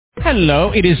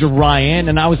Hello, it is Ryan,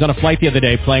 and I was on a flight the other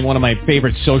day playing one of my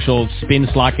favorite social spin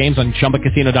slot games on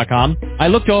ChumbaCasino.com. I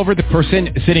looked over at the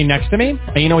person sitting next to me,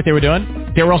 and you know what they were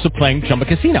doing? They were also playing Chumba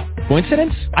Casino.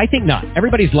 Coincidence? I think not.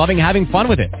 Everybody's loving having fun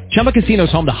with it. Chumba Casino is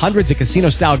home to hundreds of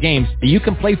casino-style games that you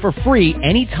can play for free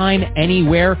anytime,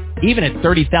 anywhere, even at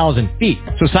 30,000 feet.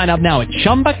 So sign up now at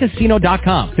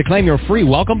ChumbaCasino.com to claim your free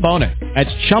welcome bonus. That's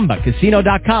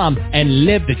ChumbaCasino.com and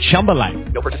live the Chumba life.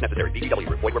 No purchase necessary. VGW.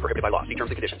 Void where prohibited by law. See terms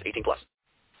and conditions. 18 plus.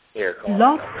 Here,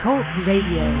 Blog Talk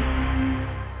Radio.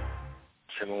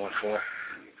 714.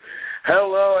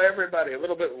 Hello, everybody. A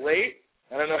little bit late.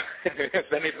 I don't know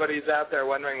if anybody's out there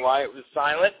wondering why it was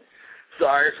silent.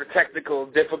 Sorry for technical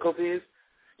difficulties,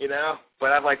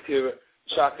 but I'd like to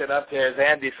chalk it up to, as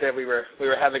Andy said, we were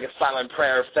having a silent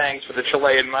prayer of thanks for the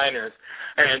Chilean miners,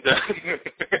 and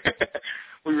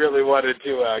we really wanted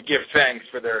to give thanks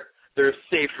for their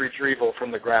safe retrieval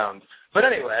from the ground. But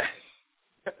anyway,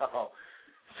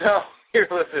 so you're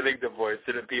listening to Voice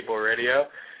of the People Radio,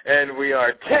 and we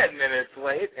are 10 minutes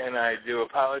late, and I do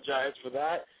apologize for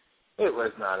that. It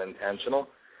was not intentional.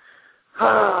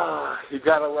 You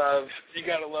gotta love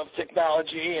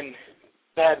technology and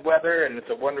bad weather, and it's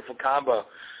a wonderful combo.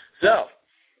 So,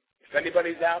 if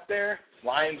anybody's out there,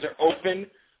 lines are open.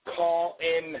 Call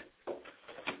in.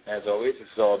 As always, this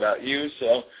is all about you.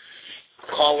 So,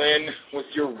 call in with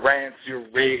your rants, your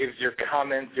raves, your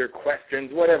comments, your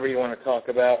questions, whatever you want to talk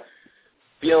about.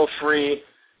 Feel free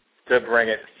to bring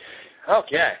it.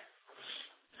 Okay.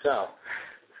 So,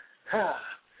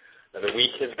 another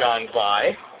week has gone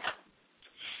by.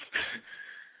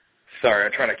 Sorry,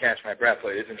 I'm trying to catch my breath,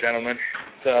 ladies and gentlemen.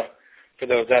 So, for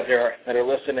those out there that are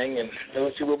listening and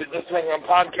those who will be listening on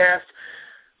podcast,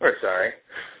 we're sorry.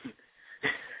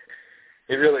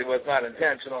 It really was not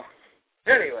intentional.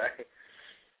 Anyway.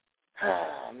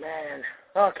 Oh, man.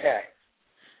 Okay.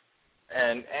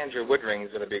 And Andrew Woodring is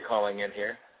going to be calling in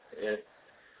here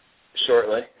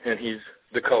shortly, and he's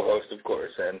the co-host, of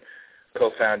course, and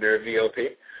co-founder of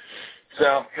VOP.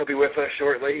 So he'll be with us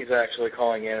shortly. He's actually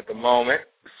calling in at the moment.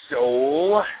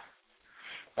 So I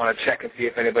want to check and see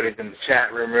if anybody's in the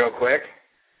chat room real quick.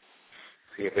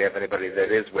 See if we have anybody that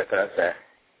is with us that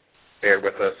bared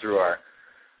with us through our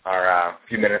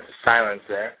few minutes of silence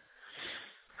there.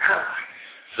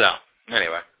 So,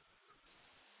 anyway,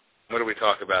 what do we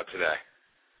talk about today?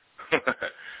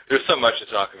 There's so much to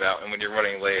talk about, and when you're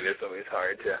running late, it's always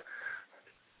hard to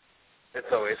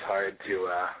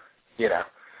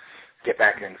get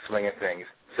back in the swing of things.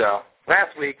 So,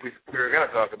 last week we were going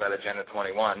to talk about Agenda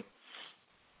 21.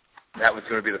 That was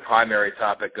going to be the primary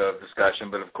topic of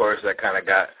discussion, but of course that kind of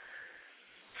got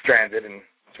stranded and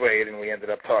swayed, and we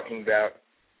ended up talking about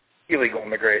illegal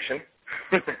immigration.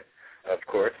 Of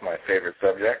course, my favorite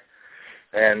subject,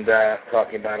 and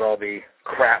talking about all the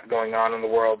crap going on in the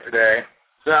world today.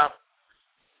 So,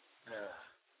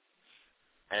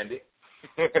 Andy?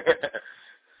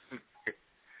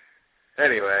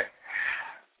 Anyway,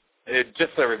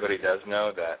 just so everybody does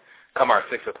know that come our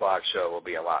 6 o'clock show,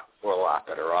 we're a lot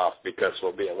better off because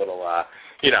we'll be a little,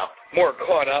 more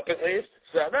caught up at least.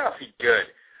 So that'll be good.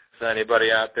 So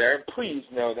anybody out there, please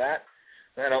know that.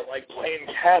 I don't like playing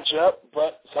catch up,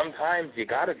 but sometimes you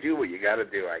got to do what you got to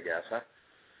do, I guess, huh?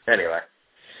 Anyway.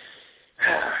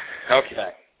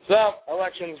 Okay. So,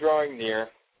 election's drawing near,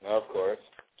 of course,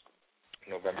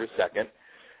 November 2nd.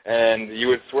 And you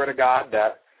would swear to God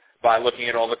that by looking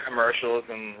at all the commercials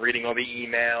and reading all the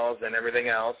emails and everything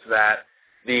else that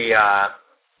the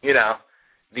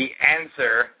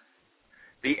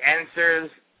answers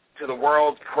to the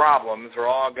world's problems are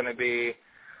all going to be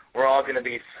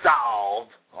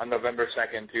solved on November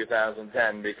 2nd,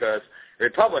 2010, because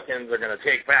Republicans are going to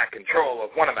take back control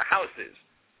of one of the houses.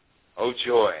 Oh,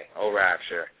 joy. Oh,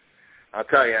 rapture. I'll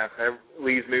tell you, it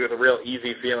leaves me with a real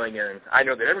easy feeling, and I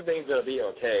know that everything's going to be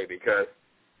okay because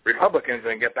Republicans are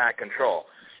going to get back control.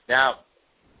 Now,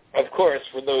 of course,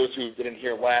 for those who didn't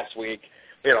hear last week,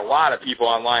 we had a lot of people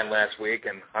online last week,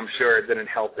 and I'm sure it didn't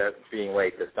help that being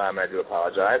late this time. I do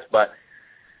apologize, but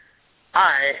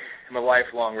I am a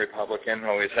lifelong Republican,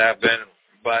 always have been,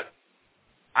 but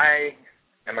I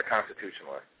am a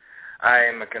constitutionalist. I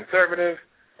am a conservative,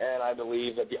 and I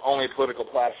believe that the only political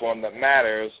platform that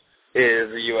matters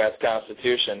is the U.S.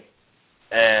 Constitution.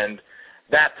 And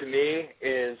that, to me,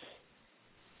 is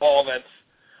all that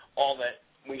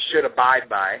we should abide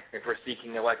by if we're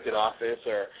seeking elected office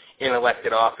or in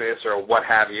elected office or what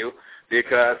have you,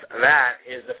 because that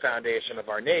is the foundation of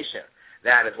our nation.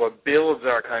 That is what builds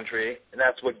our country, and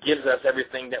that's what gives us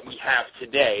everything that we have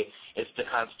today. It's the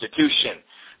Constitution.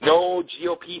 No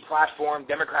GOP platform,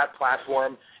 Democrat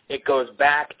platform it goes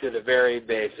back to the very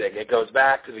basic. It goes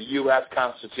back to the U.S.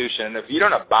 Constitution. And if you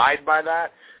don't abide by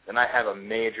that, then I have a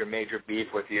major, major beef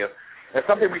with you. And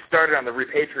something we started on the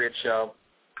Repatriate Show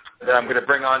that I'm going to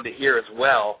bring on to here as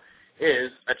well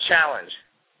is a challenge.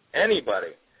 Anybody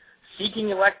seeking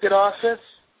elected office,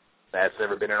 that's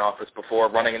ever been in office before,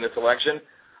 running in this election,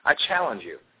 I challenge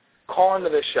you. Call into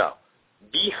this show.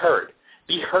 Be heard.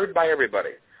 Be heard by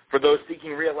everybody. For those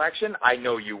seeking re-election, I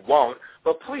know you won't,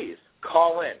 but please,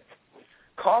 call in.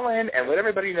 Call in and let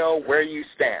everybody know where you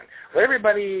stand. Let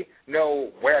everybody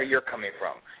know where you're coming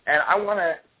from. And I want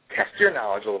to test your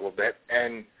knowledge a little bit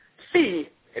and see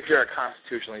if you're a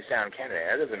constitutionally sound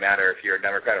candidate. It doesn't matter if you're a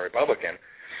Democrat or Republican.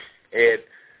 It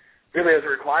really doesn't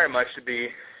require much to be,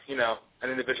 an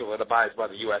individual that abides by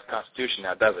the U.S. Constitution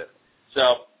now, does it?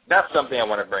 So that's something I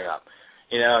want to bring up.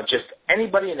 Just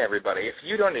anybody and everybody, if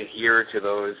you don't adhere to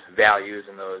those values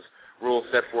and those rules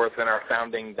set forth in our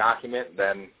founding document,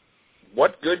 then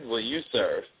what good will you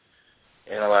serve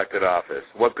in elected office?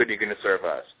 What good are you going to serve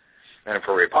us? And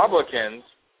for Republicans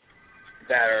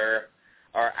that are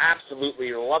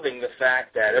absolutely loving the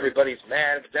fact that everybody's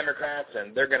mad at the Democrats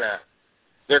and they're gonna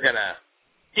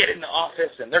get into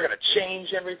office and they're gonna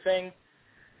change everything,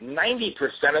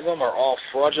 90% of them are all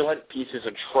fraudulent pieces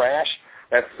of trash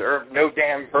that serve no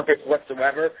damn purpose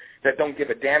whatsoever, that don't give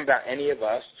a damn about any of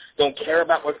us, don't care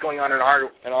about what's going on in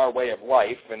our way of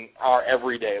life and our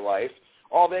everyday life.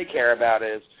 All they care about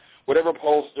is whatever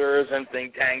pollsters and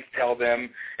think tanks tell them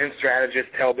and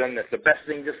strategists tell them that's the best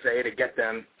thing to say to get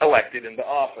them elected into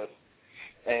office.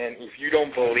 And if you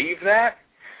don't believe that,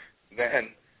 then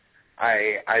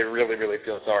I really, really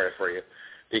feel sorry for you.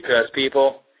 Because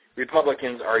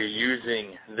Republicans are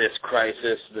using this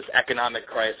crisis, this economic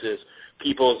crisis,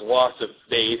 people's loss of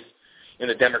faith in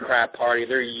the Democrat Party,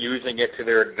 they're using it to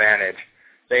their advantage.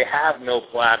 They have no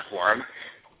platform.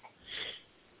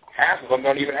 Half of them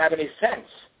don't even have any sense.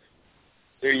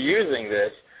 They're using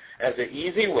this as an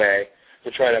easy way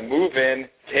to try to move in,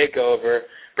 take over,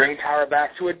 bring power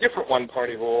back to a different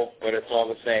one-party rule, but it's all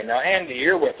the same. Now, Andy,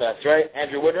 you're with us, right?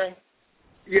 Andrew Woodring?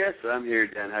 Yes, I'm here,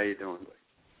 Dan. How you doing?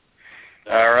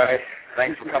 All right.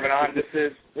 Thanks for coming on. This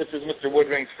is Mr.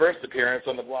 Woodring's first appearance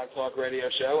on the Blog Talk Radio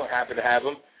Show. I'm happy to have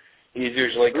him. He's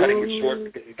usually cutting it short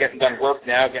because he's getting done work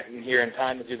now, getting here in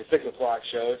time to do the 6 o'clock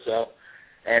show. So,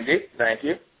 Andy, thank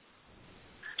you.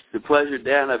 It's a pleasure,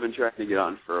 Dan. I've been trying to get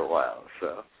on for a while.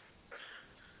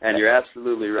 And you're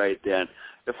absolutely right, Dan.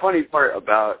 The funny part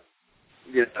about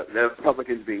the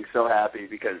Republicans being so happy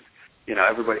because,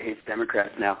 everybody hates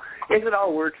Democrats now is it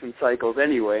all works in cycles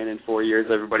anyway, and in 4 years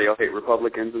everybody will hate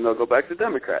Republicans and they'll go back to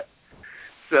Democrats.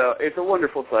 So it's a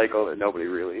wonderful cycle that nobody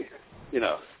really,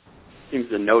 seems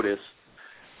to notice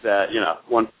that,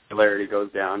 one popularity goes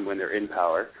down when they're in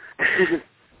power.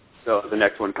 So the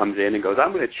next one comes in and goes,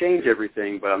 I'm going to change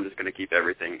everything, but I'm just going to keep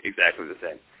everything exactly the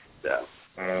same. So.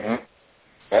 Mm-hmm.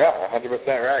 Yeah, 100%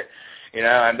 right.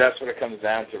 And that's what it comes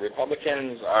down to.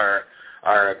 Republicans are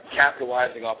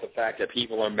capitalizing off the fact that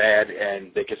people are mad,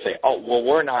 and they can say, oh, well,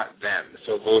 we're not them,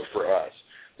 so vote for us.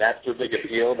 That's their big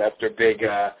appeal. That's their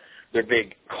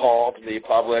big call to the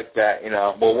public that,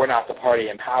 well, we're not the party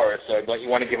in power, so don't you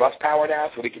want to give us power now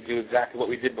so we can do exactly what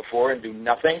we did before and do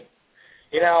nothing?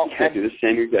 And do the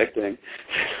same exact thing.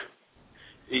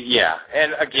 Yeah,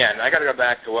 and again, I got to go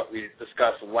back to what we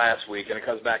discussed last week, and it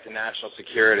comes back to national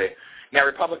security. Now,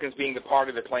 Republicans being the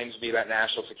party that claims to be about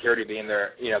national security being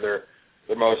their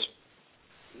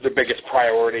biggest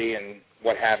priority and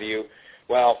what have you.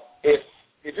 Well, if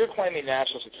you're claiming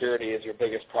national security is your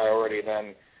biggest priority,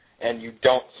 then and you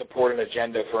don't support an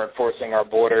agenda for enforcing our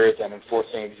borders and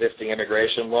enforcing existing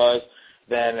immigration laws,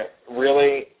 then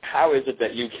really, how is it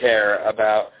that you care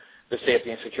about the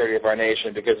safety and security of our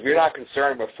nation? Because we're not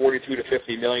concerned with 42 to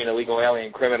 50 million illegal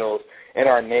alien criminals in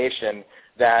our nation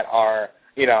that are,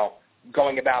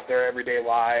 going about their everyday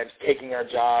lives, taking our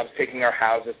jobs, taking our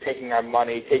houses, taking our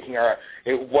money, taking our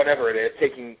whatever it is,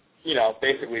 taking,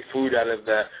 basically food out of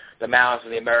the mouths of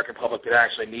the American public that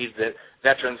actually needs it.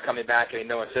 Veterans coming back getting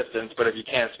no assistance, but if you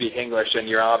can't speak English, then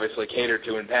you're obviously catered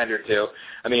to and pandered to.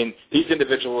 I mean, these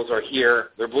individuals are here,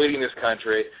 they're bleeding this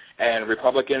country, and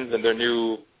Republicans and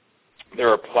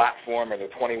their platform or their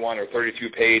 21 or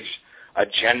 32-page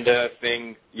agenda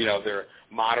thing, their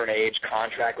modern age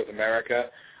contract with America,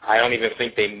 I don't even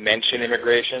think they mention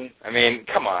immigration. I mean,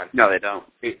 come on. No, they don't.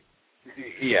 It's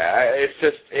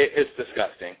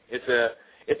disgusting. It's a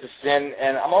sin,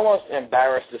 and I'm almost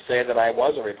embarrassed to say that I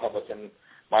was a Republican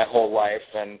my whole life.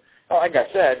 And like I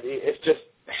said, it's just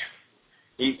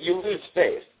you lose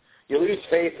faith. You lose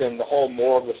faith in the whole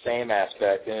more of the same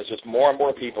aspect, and it's just more and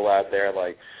more people out there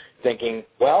like thinking,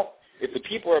 well, if the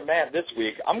people are mad this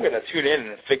week, I'm going to tune in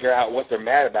and figure out what they're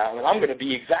mad about, and I'm going to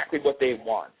be exactly what they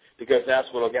want, because that's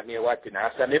what will get me elected.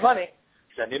 Now, send me money.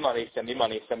 Send me money, send me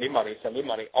money, send me money, send me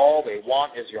money. All they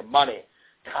want is your money,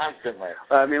 constantly.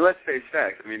 I mean, let's face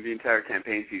facts. I mean, the entire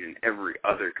campaign season, every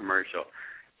other commercial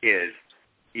is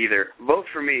either vote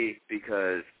for me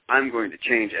because I'm going to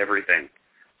change everything,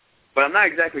 but I'm not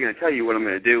exactly going to tell you what I'm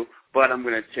going to do, but I'm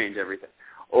going to change everything.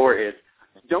 Or it's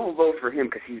don't vote for him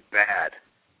because he's bad,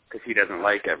 because he doesn't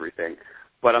like everything,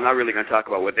 but I'm not really going to talk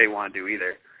about what they want to do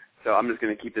either. So I'm just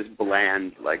going to keep this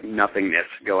bland, like, nothingness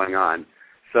going on.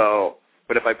 So...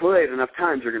 But if I play it enough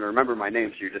times, you're going to remember my name,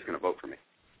 so you're just going to vote for me.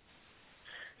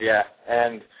 Yeah,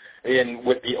 and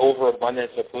with the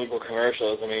overabundance of political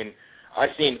commercials, I mean,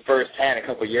 I've seen firsthand a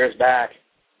couple of years back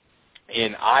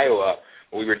in Iowa,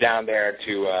 we were down there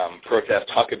to protest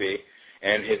Huckabee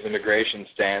and his immigration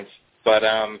stance. But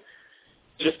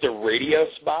just a radio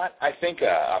spot, I think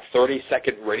a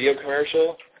 30-second radio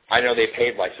commercial, I know they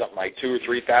paid like something like $2,000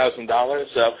 or $3,000.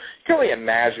 So you can only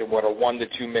imagine what a 1 to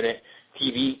 2 minute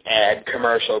TV ad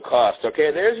commercial cost.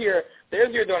 Okay, there's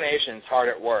your donations hard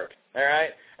at work. All right,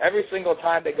 every single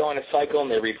time they go in a cycle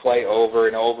and they replay over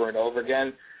and over and over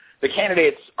again, the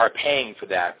candidates are paying for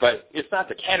that. But it's not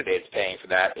the candidates paying for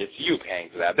that; it's you paying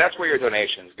for that. That's where your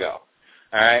donations go.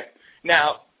 All right.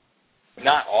 Now,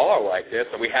 not all are like this.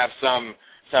 So we have some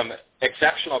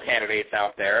exceptional candidates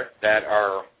out there that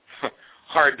are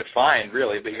hard to find,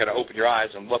 really. But you got to open your eyes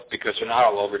and look, because they're not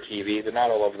all over TV. They're not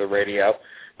all over the radio.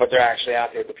 But they're actually out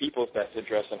there with the people's best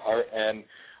interest in heart. And,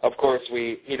 of course,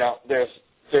 there's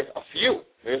a few.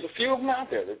 There's a few of them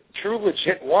out there, the true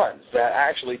legit ones that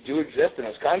actually do exist in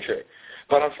this country.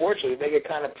 But, unfortunately, they get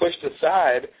kind of pushed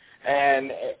aside,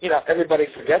 and, everybody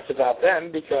forgets about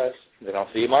them because they don't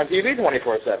see them on TV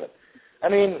 24/7. I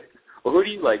mean... Well, who do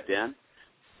you like, Dan?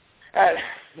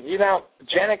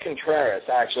 Janet Contreras,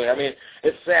 actually. I mean,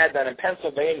 it's sad that in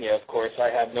Pennsylvania, of course, I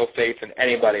have no faith in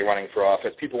anybody running for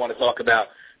office. People want to talk about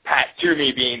Pat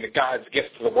Toomey being the God's gift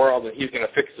to the world, and he's going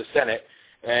to fix the Senate,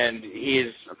 and he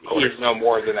is no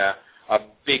more than a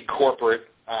big corporate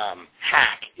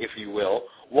hack, if you will,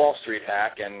 Wall Street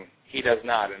hack, and he does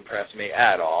not impress me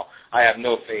at all. I have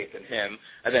no faith in him.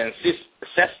 And then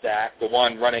Sestak, the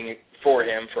one running for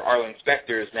him for Arlen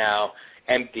Specter's now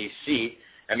empty seat,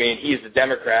 I mean, he's a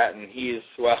Democrat, and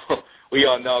we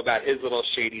all know about his little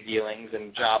shady dealings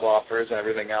and job offers and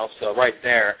everything else. So right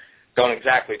there, don't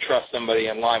exactly trust somebody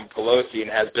in line with Pelosi, and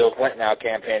has Bill Clinton now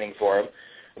campaigning for him.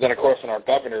 And then, of course, in our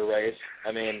governor race,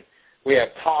 I mean, we have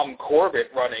Tom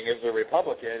Corbett running as a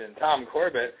Republican, and Tom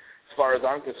Corbett, as far as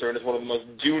I'm concerned, is one of the most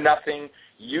do-nothing,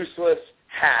 useless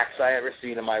hacks I ever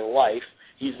seen in my life.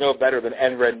 He's no better than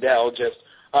Ed Rendell, just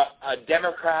a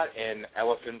Democrat in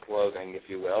elephant clothing, if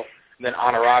you will. And then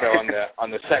Honorado on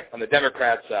the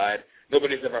Democrat side,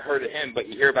 nobody's ever heard of him, but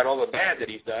you hear about all the bad that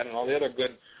he's done and all the other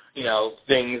good,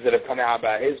 things that have come out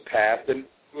about his past. And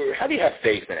how do you have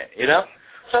faith in it,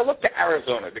 So I look to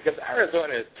Arizona, because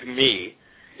Arizona, to me,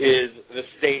 is the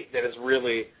state that has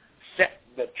really set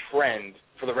the trend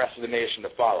for the rest of the nation to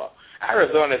follow.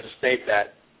 Arizona is a state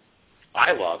that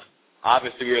I love.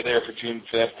 Obviously, we were there for June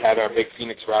 5th, had our big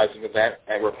Phoenix Rising event,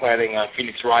 and we're planning on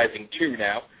Phoenix Rising 2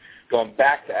 now, going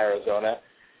back to Arizona.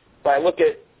 But I look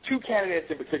at two candidates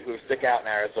in particular who stick out in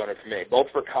Arizona for me, both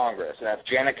for Congress, and that's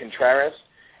Janet Contreras,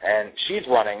 and she's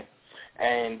running,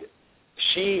 and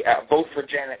she,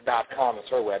 voteforjanet.com is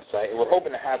her website, and we're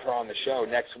hoping to have her on the show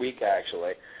next week,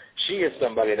 actually. She is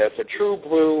somebody that's a true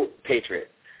blue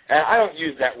patriot. And I don't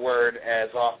use that word as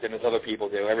often as other people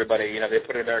do. Everybody, they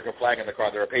put an American flag in the car,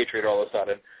 they're a patriot all of a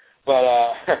sudden.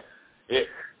 But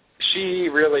she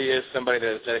really is somebody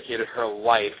that has dedicated her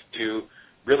life to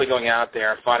really going out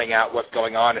there and finding out what's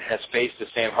going on, and has faced the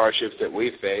same hardships that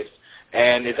we've faced,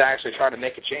 and is actually trying to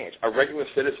make a change. A regular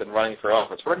citizen running for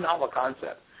office. What a novel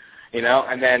concept,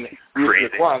 And then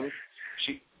Ruth McClung,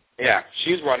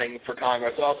 she's running for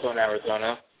Congress also in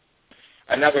Arizona.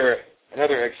 Another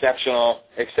exceptional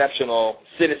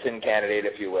citizen candidate,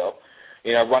 if you will,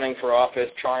 running for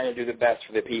office, trying to do the best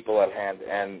for the people at hand,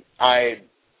 and I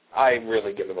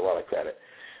really give them a lot of credit.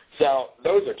 So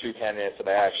those are two candidates that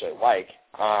I actually like.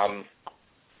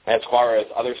 As far as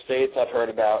other states, I've heard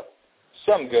about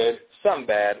some good, some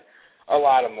bad, a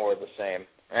lot of more of the same,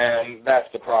 and that's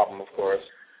the problem, of course.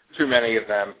 Too many of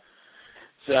them.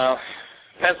 So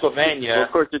Pennsylvania. Well,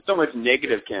 of course, there's so much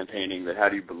negative campaigning that how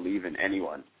do you believe in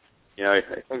anyone?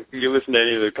 If you listen to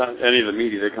any of the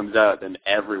media that comes out, then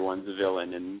everyone's a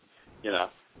villain, and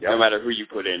no matter who you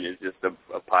put in is just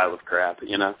a pile of crap.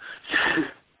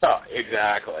 Oh,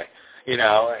 exactly.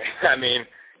 I mean,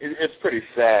 it's pretty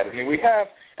sad. I mean,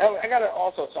 I got to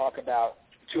also talk about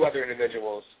two other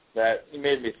individuals that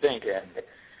made me think. And,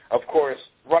 of course,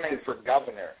 running for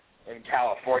governor in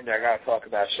California, I got to talk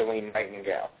about Shalene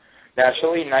Nightingale. Now,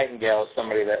 Shalene Nightingale is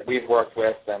somebody that we've worked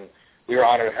with, and we were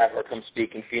honored to have her come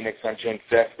speak in Phoenix on June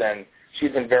 5th, and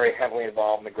she's been very heavily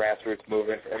involved in the grassroots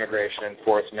movement for immigration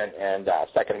enforcement and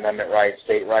Second Amendment rights,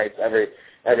 state rights, everything,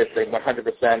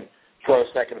 100%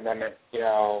 pro-Second Amendment,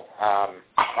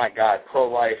 my God,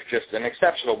 pro-life, just an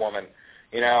exceptional woman,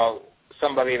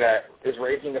 somebody that is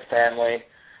raising a family,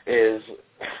 is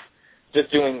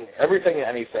just doing everything and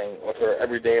anything with her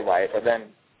everyday life, and then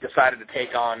decided to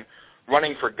take on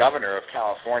running for governor of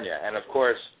California. And, of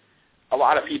course, a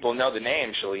lot of people know the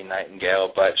name Shalene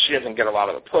Nightingale, but she doesn't get a lot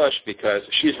of the push because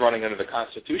she's running under the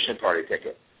Constitution Party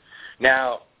ticket.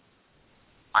 Now,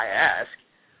 I ask,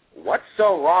 what's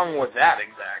so wrong with that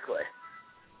exactly?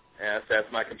 Yes, that's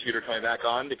my computer coming back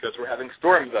on because we're having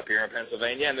storms up here in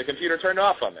Pennsylvania, and the computer turned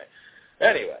off on me.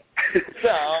 Anyway,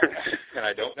 so, and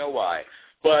I don't know why.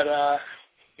 But,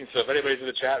 so if anybody's in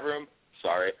the chat room,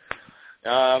 sorry.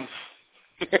 So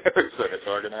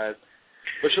disorganized.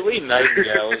 But Shalene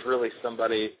Nightingale is really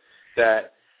somebody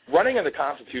that, running on the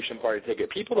Constitution Party ticket,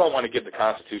 people don't want to give the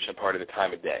Constitution Party the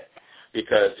time of day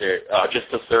because they're just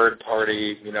a third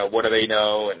party, what do they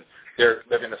know, and they're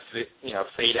going to,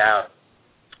 fade out.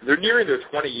 They're nearing their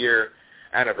 20-year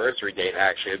anniversary date,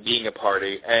 actually, of being a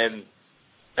party, and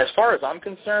as far as I'm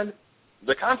concerned,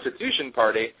 the Constitution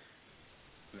Party,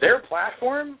 their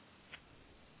platform,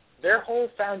 their whole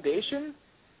foundation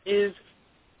is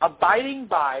abiding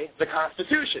by the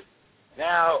Constitution.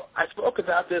 Now, I spoke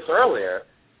about this earlier.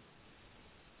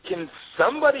 Can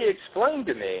somebody explain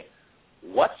to me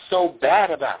what's so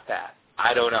bad about that?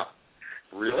 I don't know.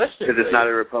 Realistically, because it's not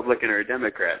a Republican or a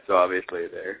Democrat, so obviously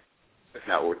it's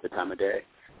not worth the time of day.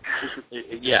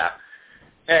 Yeah.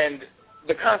 And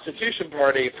the Constitution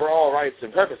Party, for all rights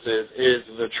and purposes, is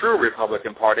the true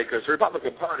Republican Party, because the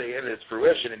Republican Party, in its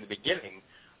fruition in the beginning,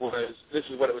 this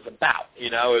is what it was about.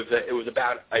 It was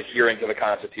about adhering to the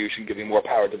Constitution, giving more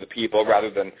power to the people rather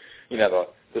than,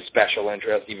 the special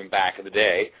interest even back in the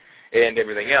day and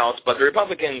everything else. But the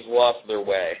Republicans lost their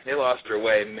way. They lost their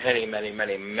way many, many,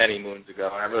 many, many moons ago.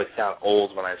 And I really sound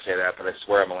old when I say that, but I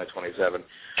swear I'm only 27.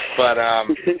 But,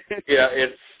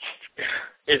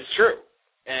 it's true.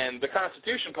 And the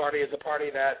Constitution Party is a party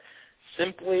that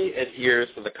simply adheres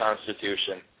to the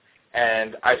Constitution.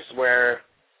 And I swear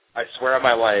on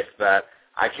my life that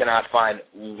I cannot find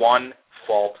one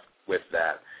fault with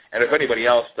that. And if anybody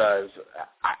else does,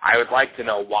 I would like to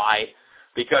know why,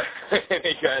 because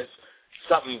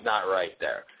something's not right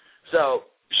there. So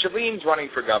Shalene's running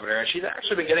for governor, and she's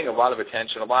actually been getting a lot of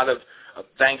attention, a lot of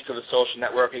thanks to the social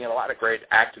networking, and a lot of great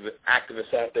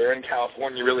activists out there in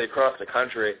California, really across the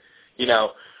country,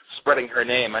 spreading her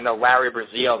name. I know Larry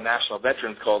Brazeal, National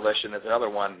Veterans Coalition, is another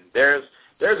one. There's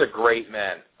a great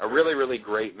man, a really, really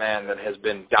great man that has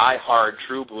been die-hard,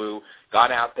 true blue,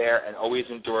 gone out there and always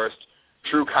endorsed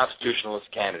true constitutionalist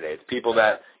candidates, people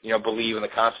that, believe in the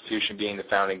Constitution being the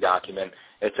founding document,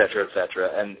 et cetera, et cetera.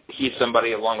 And he's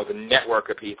somebody, along with a network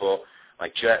of people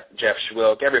like Jeff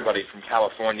Schwilk, everybody from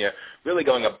California, really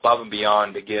going above and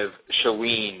beyond to give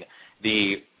Shalene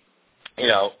the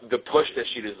push that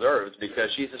she deserves, because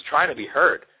she's just trying to be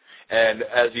heard. And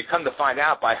as you come to find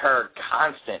out by her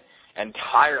constant and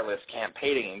tireless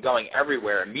campaigning and going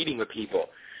everywhere and meeting with people,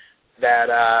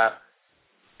 that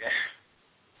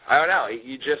I don't know,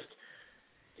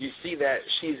 you see that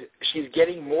she's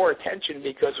getting more attention,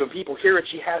 because when people hear what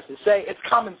she has to say, it's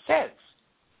common sense,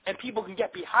 and people can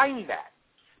get behind that.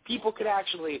 People could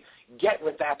actually get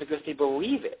with that because they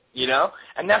believe it,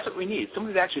 and that's what we need.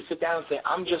 Somebody to actually sit down and say,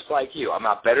 I'm just like you. I'm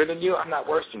not better than you. I'm not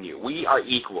worse than you. We are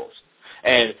equals,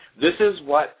 and this is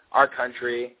what our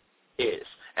country is.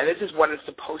 And this is what it's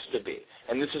supposed to be.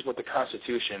 And this is what the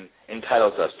Constitution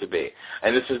entitles us to be.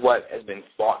 And this is what has been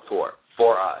fought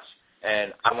for us.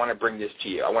 And I want to bring this to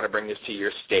you. I want to bring this to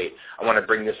your state. I want to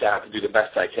bring this out to do the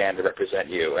best I can to represent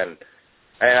you. And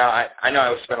I know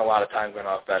I spent a lot of time going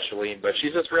off about Shalene, but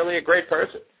she's just really a great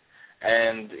person.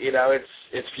 And,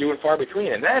 it's few and far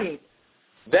between. And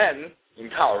then in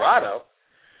Colorado,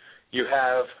 you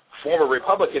have former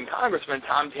Republican Congressman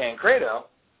Tom Tancredo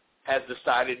has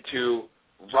decided to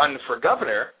run for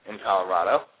governor in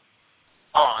Colorado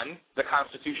on the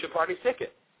Constitution Party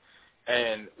ticket.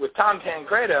 And with Tom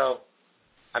Tancredo,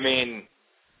 I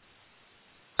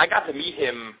got to meet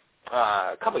him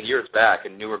a couple of years back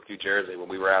in Newark, New Jersey, when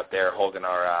we were out there holding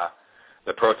our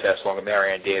the protest along with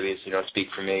Marianne Davies, Speak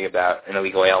for Me, about an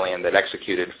illegal alien that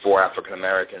executed 4 African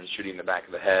Americans, shooting in the back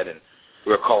of the head, and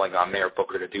we were calling on Mayor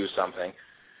Booker to do something.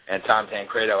 And Tom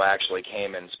Tancredo actually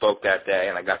came and spoke that day,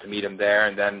 and I got to meet him there.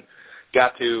 And then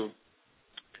got to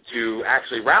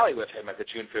actually rally with him at the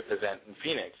June 5th event in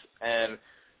Phoenix. And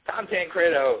Tom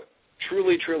Tancredo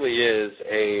truly, truly is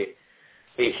a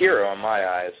hero in my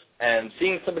eyes. And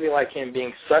seeing somebody like him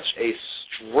being such a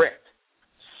strict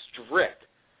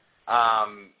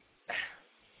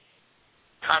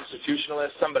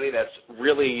constitutionalist, somebody that's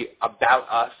really about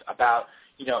us, about,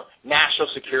 national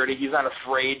security. He's not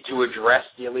afraid to address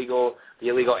the illegal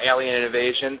alien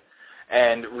invasion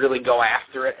and really go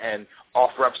after it and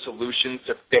offer up solutions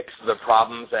to fix the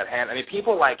problems at hand. I mean,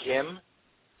 people like him,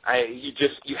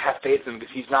 you have faith in him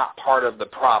because he's not part of the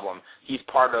problem. He's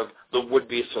part of the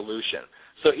would-be solution.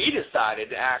 So he decided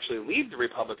to actually leave the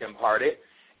Republican Party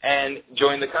and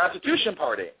join the Constitution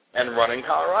Party and run in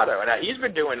Colorado. And he's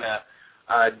been doing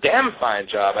a damn fine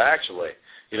job, actually.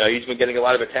 He's been getting a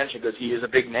lot of attention because he is a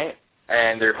big name.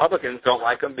 And the Republicans don't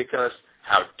like him because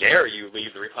how dare you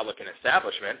leave the Republican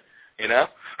establishment,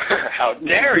 How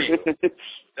dare you?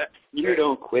 You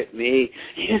don't quit me.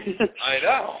 I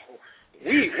know.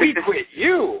 We quit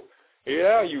you.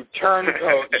 You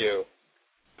turncoat you.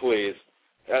 Please.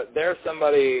 There's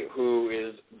somebody who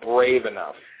is brave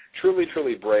enough, truly,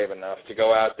 truly brave enough to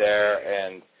go out there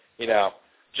and,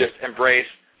 just embrace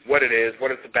what it is,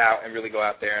 what it's about, and really go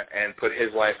out there and put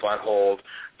his life on hold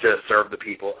to serve the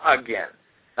people again,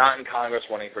 not in Congress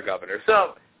running for governor.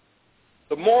 So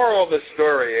the moral of the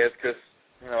story is, because,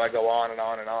 I go on and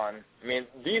on and on, I mean,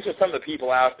 these are some of the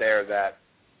people out there that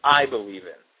I believe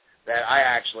in, that I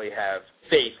actually have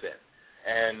faith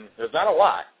in. And there's not a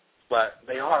lot, but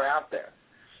they are out there,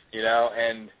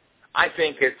 and I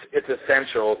think it's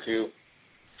essential to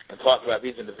talk about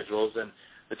these individuals and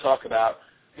to talk about,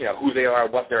 who they are,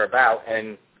 what they're about,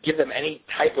 and give them any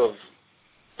type of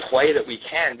play that we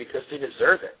can because they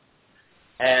deserve it.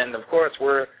 And, of course,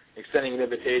 we're extending an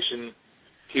invitation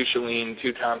to Shalene,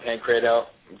 to Tom Tancredo.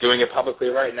 I'm doing it publicly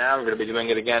right now. We're going to be doing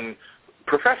it again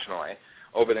professionally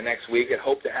over the next week and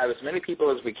hope to have as many people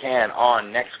as we can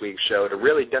on next week's show to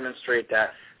really demonstrate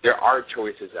that there are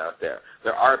choices out there.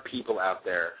 There are people out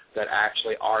there that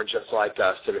actually are just like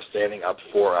us, that are standing up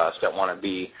for us, that want to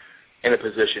be in a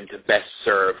position to best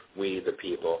serve we the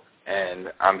people.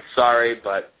 And I'm sorry,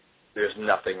 but there's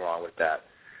nothing wrong with that.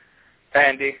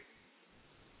 Andy,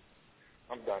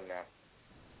 I'm done now.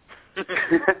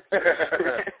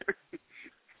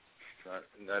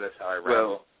 That is how I ramble.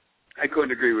 Well, I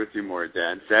couldn't agree with you more,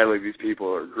 Dan. Sadly, these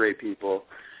people are great people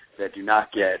that do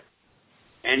not get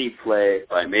any play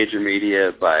by major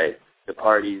media, by the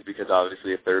parties, because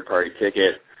obviously a third-party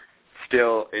ticket.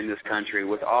 Still in this country,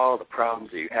 with all the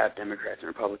problems that you have, Democrats and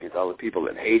Republicans, all the people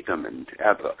that hate them and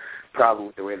have a problem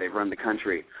with the way they run the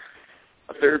country,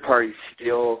 a third party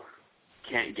still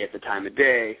can't get the time of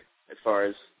day as far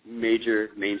as major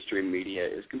mainstream media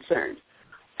is concerned.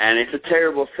 And it's a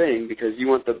terrible thing because you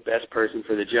want the best person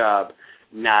for the job,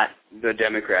 not the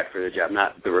Democrat for the job,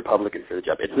 not the Republican for the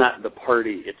job. It's not the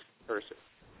party, it's the person.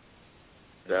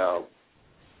 So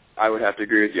I would have to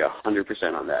agree with you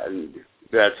 100% on that. And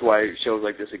that's why shows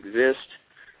like this exist,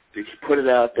 to put it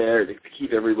out there, to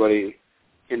keep everybody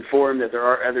informed that there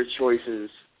are other choices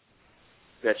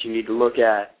that you need to look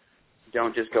at.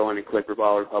 Don't just go in and click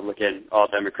all Republican, all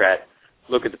Democrat.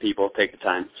 Look at the people, take the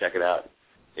time, check it out.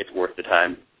 It's worth the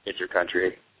time. It's your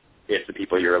country. It's the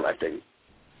people you're electing.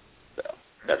 So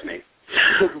that's me.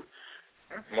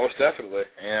 Most definitely.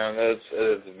 And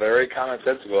it's very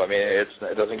commonsensical. I mean,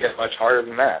 it doesn't get much harder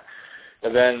than that.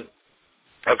 And then,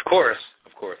 of course,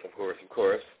 you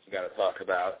got to talk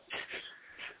about.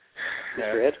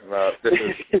 This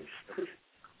is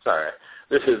sorry.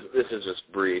 This is just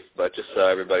brief, but just so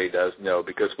everybody does know,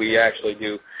 because we actually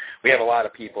do. We have a lot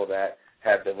of people that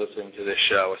have been listening to this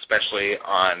show, especially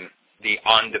on the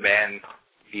on-demand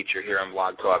feature here on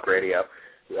Blog Talk Radio,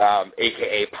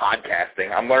 a.k.a.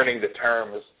 podcasting. I'm learning the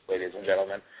terms, ladies and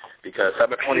gentlemen, because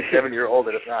I'm a 27-year-old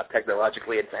that is not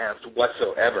technologically advanced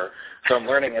whatsoever, so I'm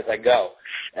learning as I go.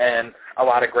 And a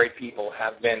lot of great people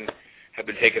have been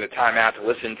taking the time out to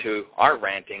listen to our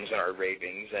rantings and our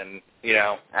ravings and,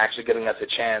 actually giving us a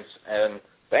chance. And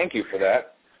thank you for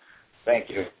that. Thank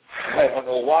you. I don't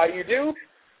know why you do,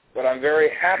 but I'm very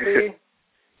happy,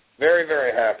 very,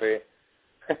 very happy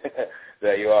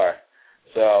that you are.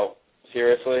 So,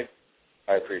 seriously,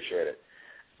 I appreciate it.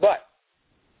 But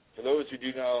for those who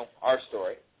do know our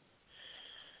story,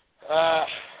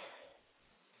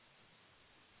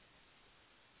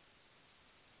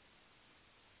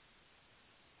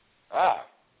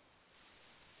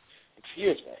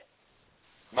 excuse me.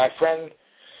 My friend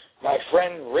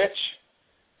Rich,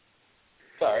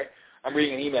 sorry, I'm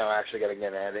reading an email actually getting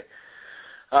in, Andy.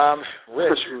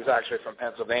 Rich, who's actually from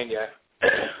Pennsylvania,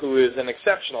 who is an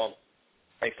exceptional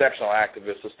exceptional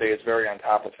activist. The state is very on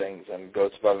top of things and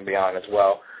goes above and beyond as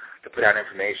well to put out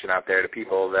information out there to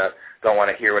people that don't want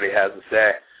to hear what he has to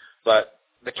say. But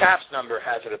the CAPS number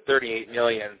has it at 38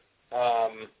 million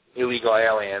illegal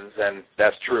aliens, and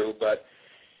that's true. But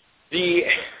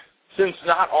since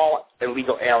not all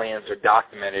illegal aliens are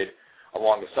documented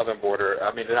along the southern border,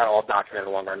 I mean, they're not all documented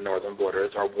along our northern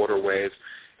borders, our waterways.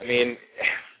 I mean,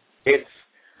 it's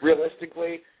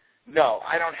realistically, no,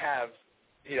 I don't have,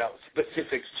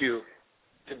 specifics to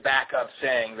back up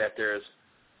saying that there's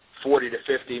 40 to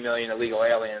 50 million illegal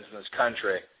aliens in this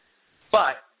country.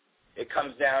 But it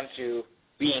comes down to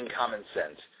being common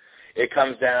sense. It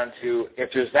comes down to,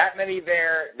 if there's that many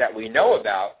there that we know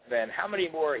about, then how many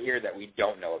more are here that we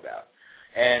don't know about?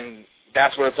 And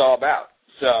that's what it's all about.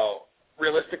 So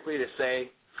realistically, to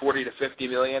say 40 to 50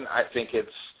 million, I think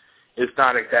it's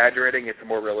not exaggerating. It's a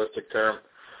more realistic term.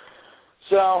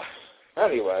 So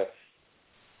anyway,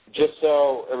 just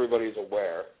so everybody's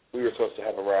aware, we were supposed to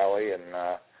have a rally in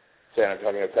San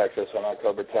Antonio, Texas on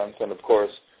October 10th, and of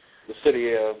course the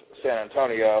city of San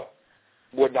Antonio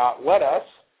would not let us.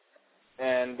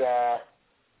 And,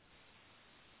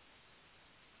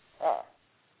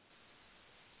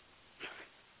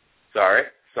 sorry,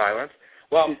 silence.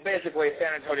 Well, basically,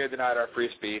 San Antonio denied our free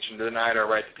speech and denied our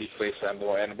right to peacefully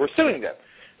assemble, and we're suing them.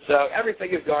 So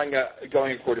everything is going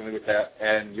accordingly with that,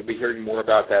 and you'll be hearing more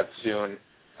about that soon.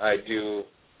 I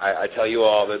tell you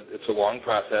all that it's a long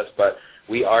process, but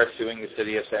we are suing the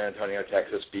city of San Antonio,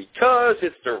 Texas, because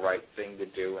it's the right thing to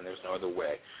do, and there's no other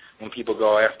way. When people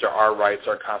go after our rights,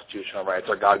 our constitutional rights,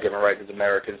 our God-given rights as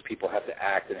Americans, people have to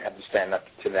act and have to stand up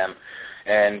to them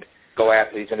and go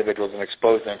after these individuals and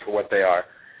expose them for what they are.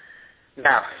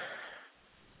 Now,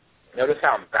 notice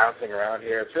how I'm bouncing around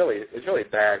here. It's really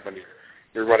bad when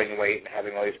you're running late and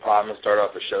having all these problems to start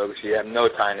off a show because you have no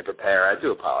time to prepare. I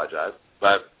do apologize.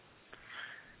 But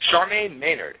Charmaine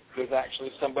Maynard, who's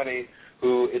actually somebody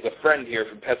who is a friend here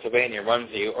from Pennsylvania, runs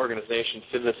the organization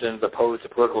Citizens Opposed to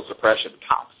Political Suppression,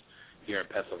 COPS, here in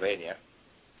Pennsylvania.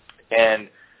 And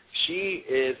she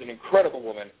is an incredible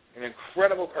woman, an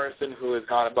incredible person who has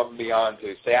gone above and beyond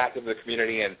to stay active in the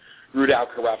community and root out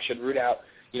corruption, root out,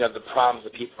 the problems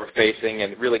that people are facing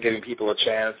and really giving people a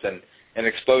chance and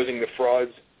exposing the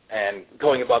frauds and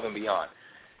going above and beyond.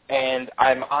 And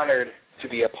I'm honored to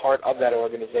be a part of that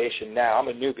organization now. I'm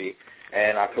a newbie,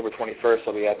 and October 21st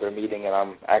I'll be at their meeting, and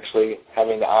I'm actually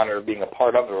having the honor of being a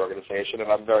part of their organization,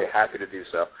 and I'm very happy to do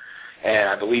so. And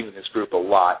I believe in this group a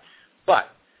lot. But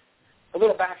a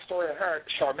little backstory on her,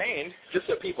 Charmaine, just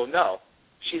so people know,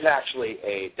 she's actually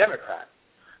a Democrat.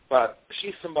 But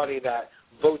she's somebody that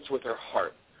votes with her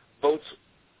heart, votes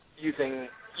using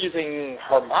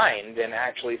her mind and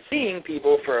actually seeing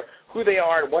people for who they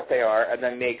are and what they are, and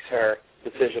then makes her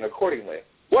decision accordingly.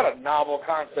 What a novel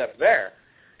concept there,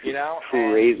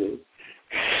 Crazy.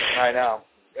 I know.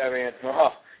 I mean,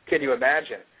 can you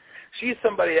imagine? She's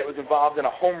somebody that was involved in a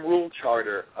home rule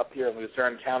charter up here in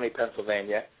Luzerne County,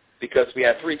 Pennsylvania, because we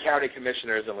had 3 county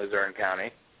commissioners in Luzerne County,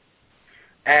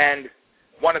 and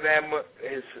one of them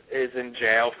is in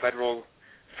jail, federal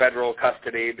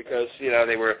custody, because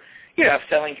they were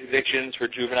selling convictions for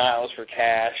juveniles for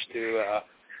cash to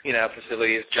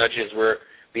facilities. Judges were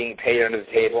being paid under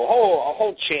the table. A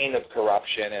whole chain of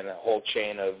corruption and a whole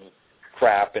chain of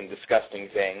crap and disgusting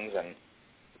things and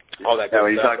all that. Yeah,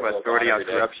 when you talk about sorting out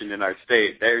corruption in our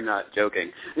state, they're not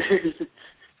joking.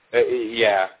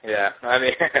 Yeah. I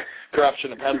mean,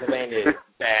 corruption in Pennsylvania is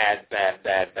bad.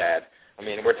 I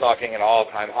mean, we're talking an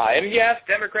all-time high. And yes,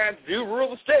 Democrats do rule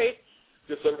the state,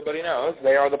 just so everybody knows.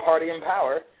 They are the party in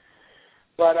power.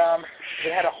 But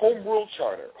they had a home rule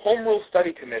charter, home rule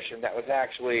study commission that was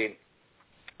actually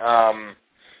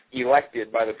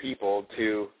elected by the people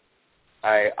to,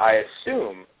 I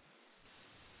assume,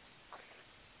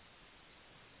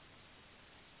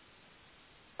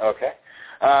 okay,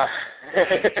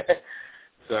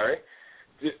 sorry,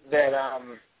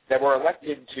 that were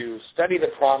elected to study the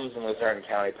problems in Luzerne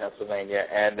County, Pennsylvania,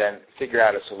 and then figure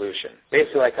out a solution.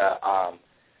 Basically like a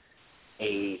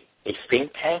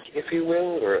think tank, if you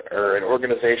will, or an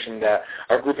organization that,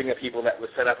 or a grouping of people that was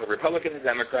set up with Republicans and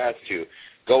Democrats to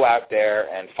go out there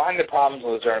and find the problems in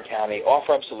Luzerne County,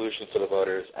 offer up solutions to the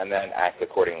voters, and then act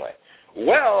accordingly.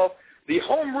 Well, the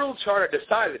Home Rule Charter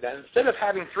decided that instead of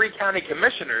having 3 county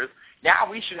commissioners, now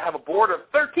we should have a board of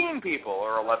 13 people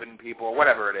or 11 people or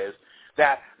whatever it is,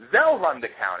 that they'll run the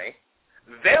county,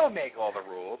 they'll make all the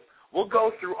rules, we'll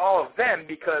go through all of them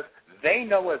because they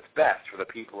know what's best for the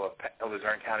people of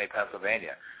Luzerne County,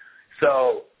 Pennsylvania.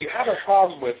 So you have a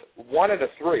problem with one of the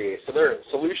 3, so their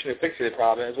solution to fixing the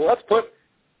problem is, well, let's put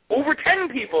over 10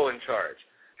 people in charge.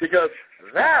 Because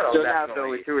that'll so now if definitely...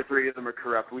 only 2 or 3 of them are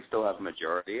corrupt, we still have a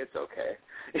majority. It's okay.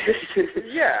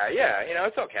 yeah,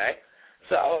 it's okay.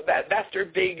 So that's their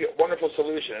big, wonderful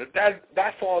solution.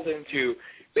 That falls into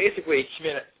basically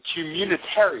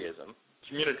communitarianism.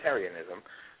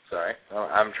 Sorry,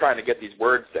 I'm trying to get these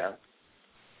words down.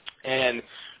 And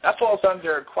that falls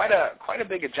under quite a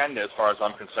big agenda as far as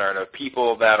I'm concerned, of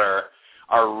people that are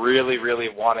really, really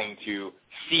wanting to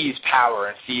seize power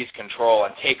and seize control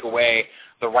and take away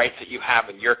the rights that you have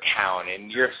in your town, in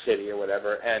your city or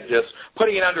whatever, and just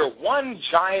putting it under one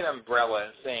giant umbrella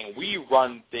and saying, we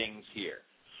run things here.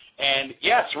 And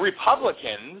yes,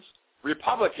 Republicans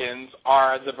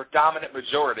are the predominant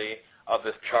majority of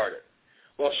this charter.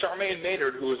 Well, Charmaine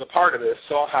Maynard, who was a part of this,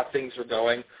 saw how things were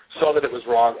going, saw that it was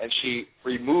wrong, and she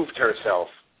removed herself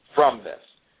from this.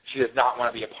 She does not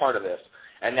want to be a part of this,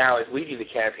 and now is leading the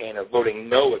campaign of voting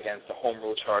no against the Home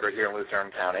Rule Charter here in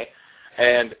Luzerne County.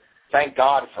 And thank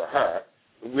God for her,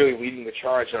 really leading the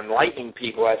charge and enlightening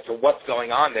people as to what's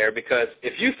going on there, because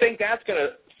if you think that's going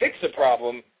to fix the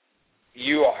problem,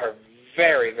 you are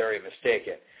very, very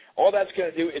mistaken. All that's going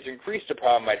to do is increase the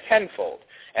problem by tenfold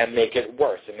and make it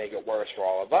worse, for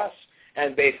all of us,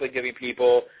 and basically giving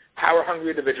people, power-hungry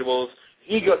individuals,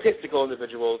 egotistical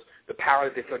individuals, the power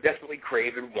that they so desperately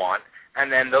crave and want, and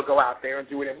then they'll go out there and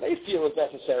do whatever they feel is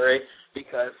necessary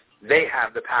because they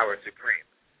have the power supreme.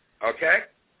 Okay?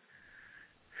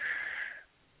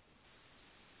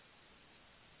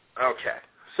 Okay.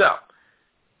 So,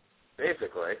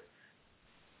 basically,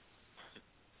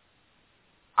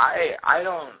 I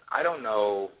don't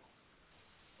know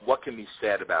what can be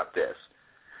said about this,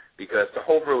 because the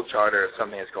Home Rule Charter is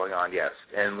something that's going on, yes,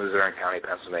 in Luzerne County,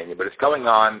 Pennsylvania, but it's going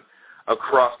on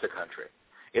across the country.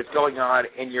 It's going on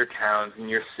in your towns, in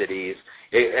your cities,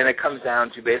 and it comes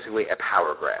down to basically a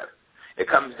power grab. It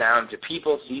comes down to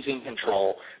people seizing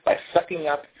control by sucking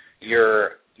up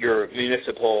your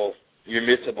municipal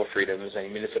freedoms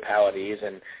and municipalities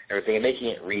and everything and making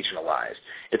it regionalized.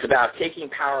 It's about taking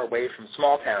power away from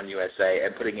small-town USA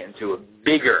and putting it into a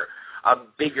bigger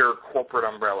corporate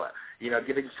umbrella.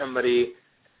 Giving somebody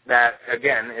that,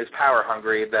 again, is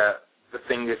power-hungry the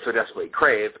thing they so desperately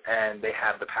crave, and they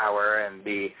have the power and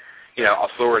the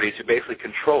authority to basically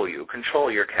control you,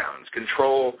 control your towns,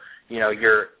 control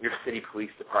your city police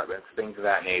departments, things of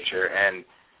that nature. And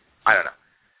I don't know.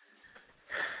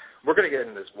 We're going to get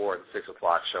into this more at the 6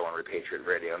 o'clock show on Repatriate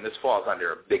Radio, and this falls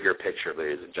under a bigger picture,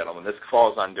 ladies and gentlemen. This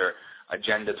falls under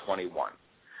Agenda 21.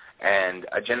 And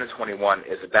Agenda 21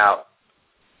 is about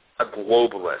a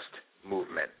globalist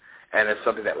movement, and it's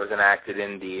something that was enacted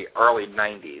in the early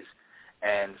 90s,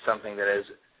 and something that is,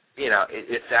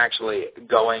 it's actually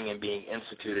going and being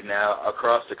instituted now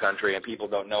across the country, and people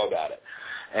don't know about it.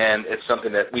 And it's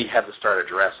something that we have to start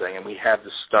addressing, and we have to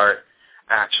start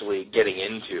actually getting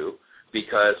into,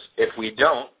 because if we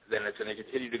don't, then it's going to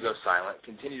continue to go silent,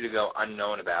 continue to go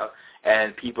unknown about,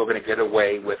 and people are going to get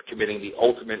away with committing the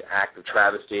ultimate act of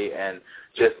travesty and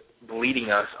just bleeding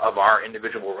us of our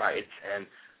individual rights and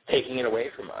taking it away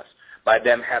from us by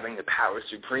them having the power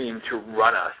supreme to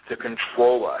run us, to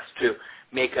control us, to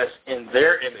make us in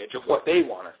their image of what they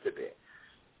want us to be.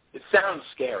 It sounds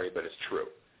scary, but it's true.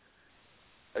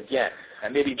 Again, I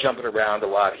may be jumping around a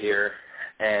lot here,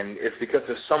 and it's because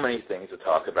there's so many things to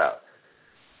talk about.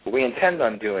 What we intend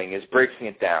on doing is breaking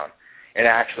it down and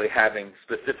actually having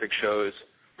specific shows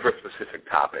for specific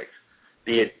topics.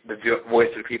 Be it the Voice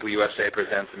of the People USA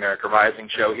presents America Rising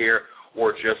show here,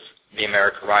 or just the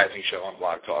America Rising show on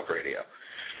Blog Talk Radio.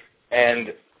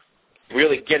 And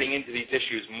really getting into these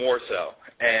issues more so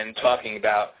and talking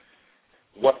about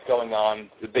what's going on,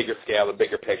 the bigger scale, the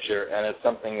bigger picture, and it's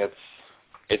something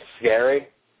it's scary,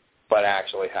 but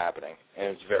actually happening, and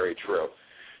it's very true.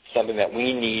 Something that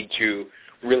we need to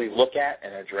really look at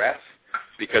and address,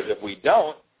 because if we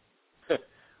don't,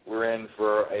 we're in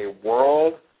for a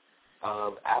world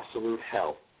of absolute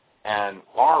hell, and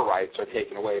our rights are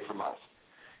taken away from us.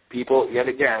 People, yet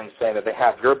again, say that they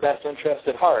have your best interest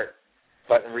at heart,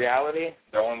 but in reality,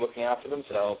 they're only looking out for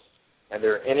themselves, and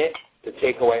they're in it to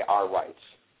take away our rights.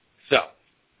 So,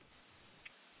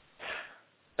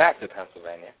 back to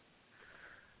Pennsylvania.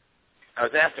 I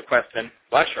was asked a question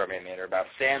by Charmaine Maynard about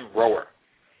Sam Rower.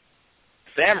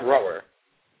 Sam Rower,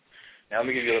 now let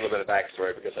me give you a little bit of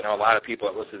backstory, because I know a lot of people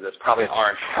that listen to this probably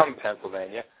aren't from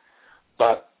Pennsylvania,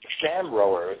 but Sam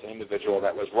Rower is an individual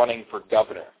that was running for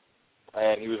governor,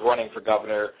 and he was running for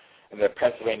governor in the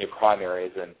Pennsylvania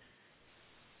primaries and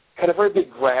had a very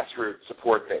big grassroots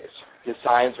support base. His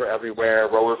signs were everywhere,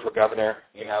 Rower for governor,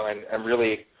 and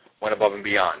really went above and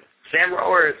beyond. Sam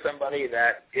Rower is somebody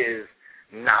that is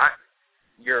not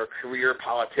your career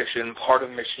politician, part of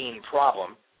the machine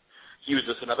problem. he was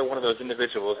just another one of those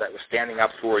individuals that was standing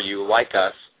up for you like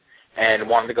us and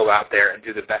wanted to go out there and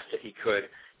do the best that he could,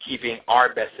 keeping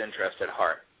our best interest at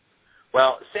heart.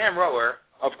 Well, Sam Rower,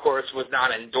 of course, was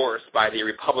not endorsed by the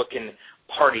Republican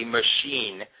Party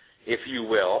machine, if you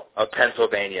will, of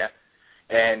Pennsylvania,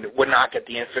 and would not get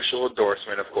the official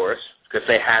endorsement, of course, because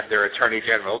they had their Attorney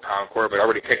General, Tom Corbett,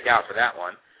 already picked out for that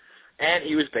one. And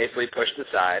he was basically pushed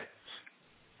aside.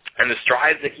 And the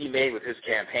strides that he made with his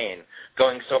campaign,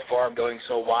 going so far and going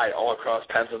so wide all across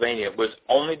Pennsylvania, was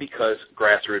only because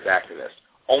grassroots activists,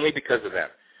 only because of them.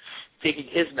 Taking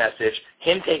his message,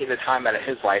 him taking the time out of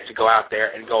his life to go out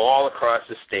there and go all across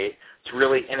the state to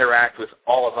really interact with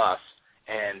all of us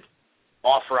and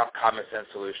offer up common sense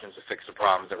solutions to fix the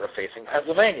problems that we're facing in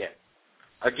Pennsylvania.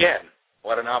 Again,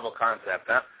 what a novel concept,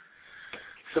 huh?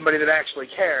 Somebody that actually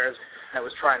cares, that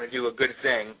was trying to do a good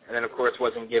thing, and then, of course,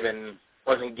 wasn't given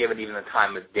even the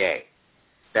time of day.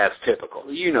 That's typical.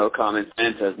 Well, you know, common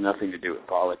sense has nothing to do with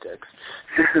politics.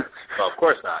 Well, of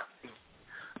course not.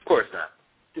 Of course not.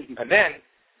 And then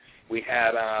we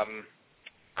had, I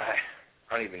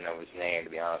don't even know his name, to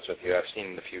be honest with you. I've seen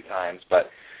him a few times, but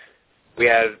we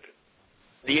had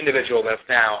the individual that's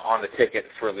now on the ticket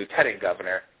for lieutenant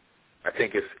governor, I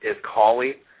think is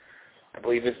Cawley, I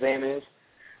believe his name is.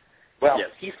 Well, yes.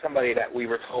 He's somebody that we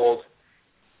were told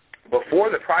before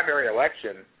the primary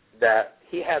election that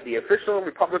he had the official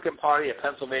Republican Party of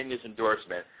Pennsylvania's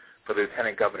endorsement for the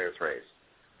lieutenant governor's race,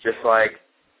 just like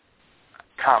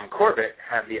Tom Corbett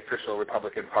had the official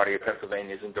Republican Party of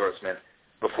Pennsylvania's endorsement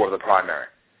before the primary.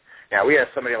 Now, we have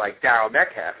somebody like Darrell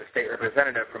Metcalf, a state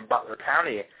representative from Butler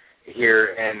County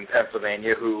here in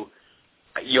Pennsylvania, who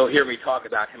you'll hear me talk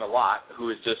about him a lot,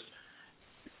 who is just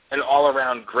an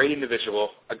all-around great individual,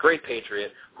 a great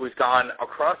patriot, who has gone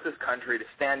across this country to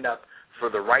stand up for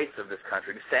the rights of this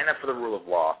country, to stand up for the rule of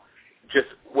law, just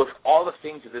with all the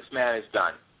things that this man has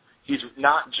done. He's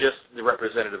not just the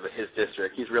representative of his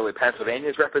district. He's really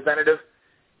Pennsylvania's representative,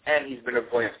 and he's been a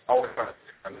voice all across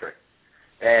this country.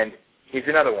 And he's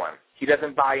another one. He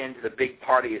doesn't buy into the big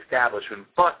party establishment,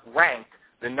 but ranked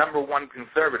the #1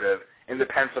 conservative in the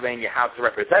Pennsylvania House of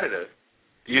Representatives.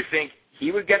 Do you think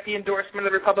he would get the endorsement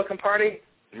of the Republican Party?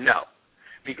 No,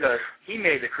 because he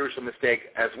made the crucial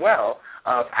mistake as well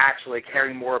of actually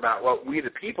caring more about what we the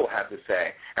people have to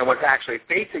say and what's actually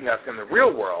facing us in the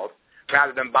real world,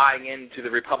 rather than buying into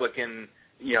the Republican,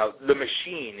 the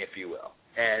machine, if you will,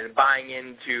 and buying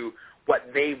into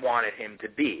what they wanted him to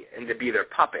be and to be their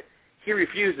puppet. He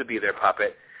refused to be their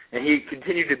puppet, and he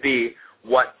continued to be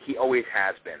what he always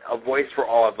has been, a voice for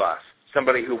all of us,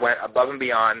 somebody who went above and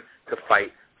beyond to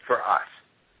fight for us.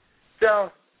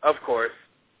 So, of course,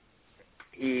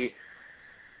 he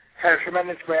had a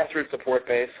tremendous grassroots support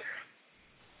base,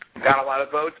 got a lot of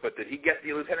votes, but did he get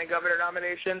the lieutenant governor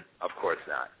nomination? Of course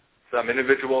not. Some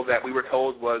individual that we were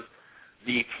told was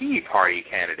the Tea Party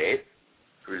candidate,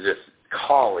 who was this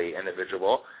Cawley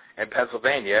individual in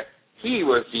Pennsylvania, he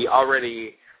was the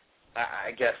already,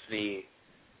 I guess, the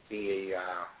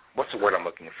what's the word I'm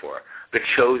looking for? The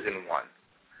chosen one.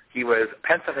 He was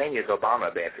Pennsylvania's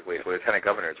Obama, basically, for the lieutenant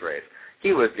governor's race.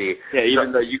 He was the... Yeah,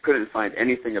 even though you couldn't find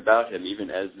anything about him, even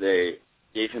as they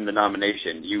gave him the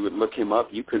nomination, you would look him up,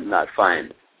 you could not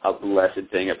find a blessed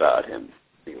thing about him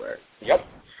anywhere. Yep.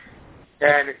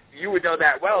 And you would know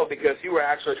that well because you were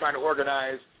actually trying to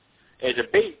organize a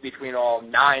debate between all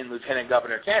 9 lieutenant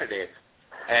governor candidates,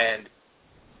 and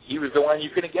he was the one you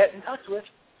couldn't get in touch with.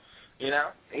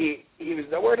 He was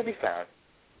nowhere to be found.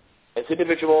 This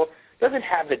individual doesn't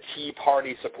have the Tea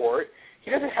Party support.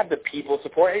 He doesn't have the people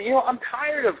support. And, I'm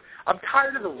tired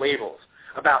of the labels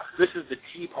about this is the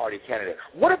Tea Party candidate.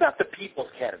 What about the people's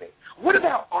candidate? What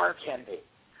about our candidate?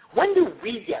 When do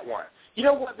we get one? You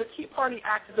know what? The Tea Party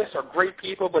activists are great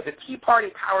people, but the Tea Party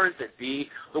powers that be,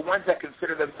 the ones that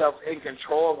consider themselves in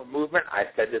control of a movement, I've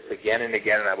said this again and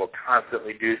again, and I will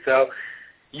constantly do so,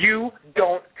 you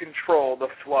don't control the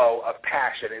flow of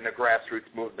passion in the grassroots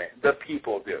movement. The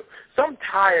people do. So I'm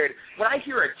tired. When I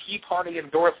hear a Tea Party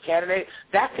endorsed candidate,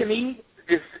 that to me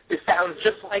it sounds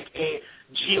just like a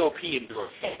GOP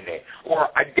endorsed candidate or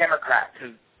a Democrat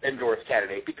endorsed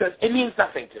candidate because it means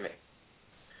nothing to me.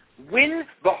 Win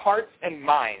the hearts and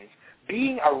minds,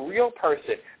 being a real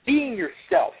person, being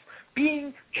yourself,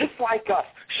 being just like us,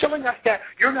 showing us that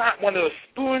you're not one of those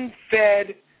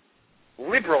spoon-fed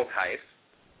liberal types.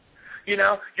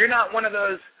 You're not one of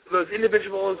those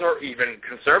individuals, or even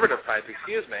conservative types,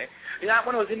 excuse me. You're not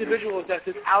one of those individuals that's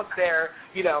just out there,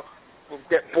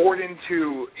 get bored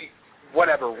into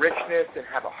whatever richness and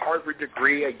have a Harvard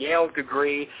degree, a Yale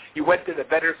degree. You went to the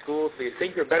better school, so you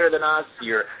think you're better than us.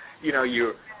 You're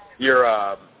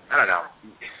I don't know,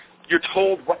 You're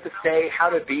told what to say, how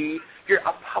to be. You're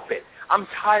a puppet. I'm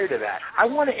tired of that. I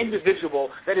want an individual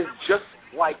that is just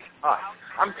like us.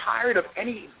 I'm tired of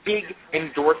any big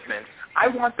endorsements. I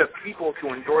want the people to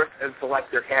endorse and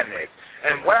select their candidates.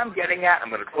 And what I'm getting at, I'm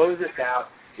going to close this out,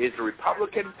 is the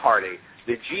Republican Party,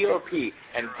 the GOP,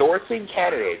 endorsing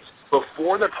candidates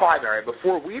before the primary,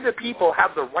 before we the people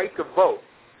have the right to vote.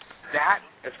 That,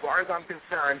 as far as I'm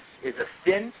concerned, is a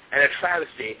sin and a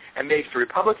travesty and makes the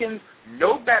Republicans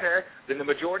no better than the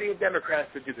majority of Democrats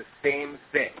that do the same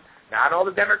thing. Not all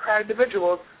the Democrat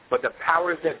individuals, but the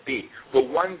powers that be, the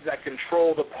ones that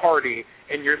control the party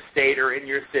in your state or in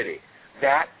your city.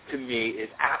 That, to me, is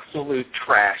absolute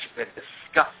trash. That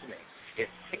disgusts me. It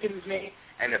sickens me,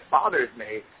 and it bothers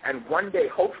me. And one day,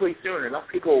 hopefully soon, enough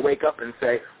people will wake up and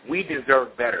say, we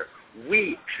deserve better.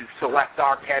 We should select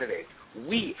our candidates.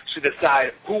 We should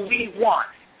decide who we want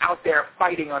out there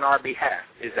fighting on our behalf.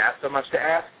 Is that so much to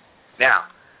ask? Now,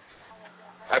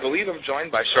 I believe I'm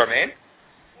joined by Charmaine.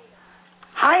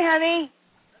 Hi, honey.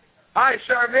 Hi,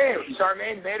 Charmaine.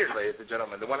 Charmaine Maynard, ladies and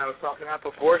gentlemen. The one I was talking about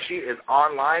before, she is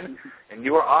online, and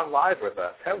you are on live with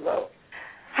us. Hello.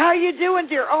 How you doing,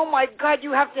 dear? Oh, my God,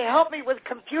 you have to help me with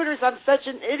computers. I'm such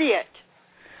an idiot.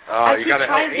 I keep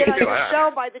trying to get on your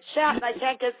show by the chat, and I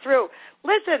can't get through.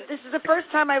 Listen, this is the first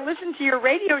time I listened to your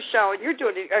radio show, and you're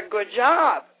doing a good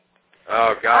job.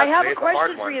 Oh, God. I have a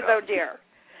question for you, though, dear.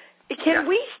 Can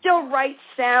we still write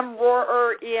Sam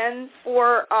Rohrer in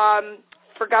for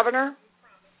governor?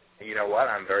 You know what?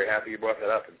 I'm very happy you brought that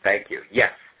up, and thank you.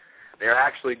 Yes. They're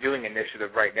actually doing an initiative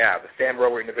right now. The Sam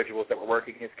Rohrer individuals that were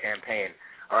working his campaign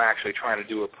are actually trying to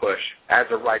do a push as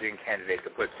a write-in candidate to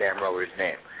put Sam Rohwer's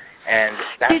name. And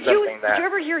that's did you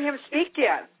ever hear him speak,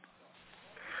 Dan?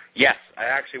 Yes. I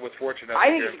actually was fortunate I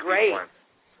think he's great.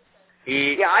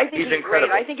 I think he's incredible.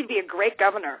 Great. I think he'd be a great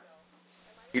governor.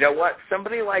 You know what?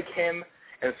 Somebody like him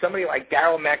and somebody like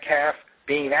Darrell Metcalfe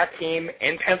being that team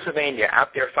in Pennsylvania out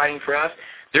there fighting for us,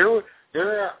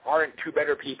 there aren't two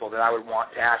better people that I would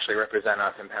want to actually represent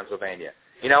us in Pennsylvania.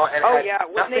 You know, and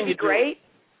wouldn't they be great?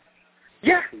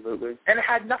 Yeah, absolutely. And it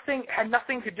had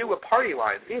nothing to do with party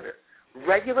lines either.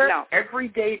 Regular,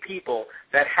 everyday people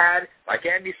that had, like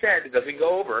Andy said, it doesn't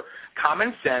go over,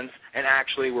 common sense and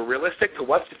actually were realistic to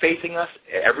what's facing us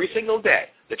every single day.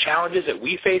 The challenges that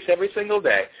we face every single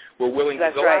day, we're willing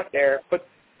to go out there,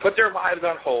 put their lives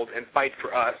on hold and fight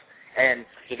for us. And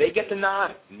do they get the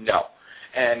nod? No.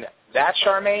 And that,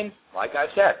 Charmaine, like I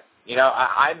said, you know,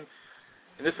 and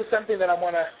this is something that I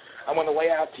want to lay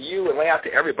out to you and lay out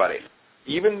to everybody.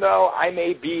 Even though I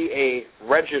may be a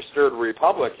registered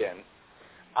Republican,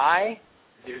 I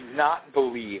do not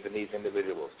believe in these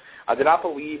individuals. I do not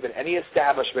believe in any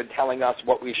establishment telling us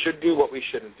what we should do, what we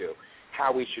shouldn't do,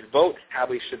 how we should vote, how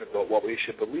we shouldn't vote, what we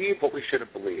should believe, what we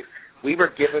shouldn't believe. We were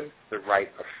given the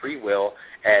right of free will,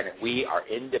 and we are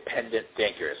independent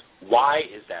thinkers. Why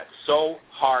is that so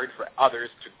hard for others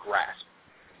to grasp?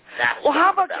 Well,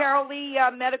 how about Carol Lee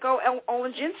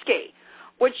Medico-Olenjinsky?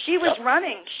 When she was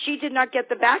running, she did not get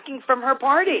the backing from her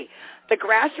party. The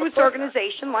grassroots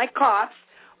organization, like COPS,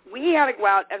 we had to go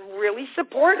out and really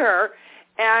support her,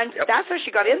 and that's how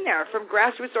she got in there, from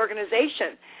grassroots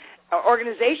organizations.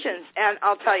 And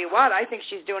I'll tell you what, I think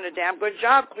she's doing a damn good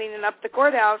job cleaning up the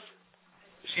courthouse.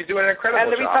 She's doing an incredible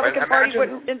job. And the Republican Party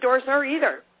wouldn't endorse her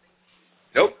either.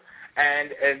 Nope.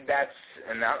 And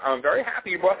I'm very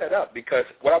happy you brought that up, because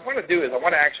what I want to do is I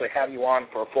want to actually have you on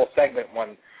for a full segment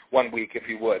one week, if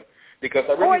you would, because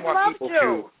I really want people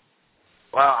to.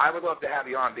 Well, I would love to have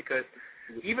you on, because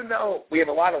even though we have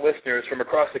a lot of listeners from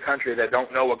across the country that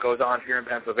don't know what goes on here in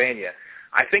Pennsylvania,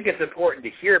 I think it's important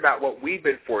to hear about what we've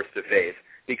been forced to face,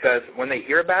 because when they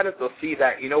hear about it, they'll see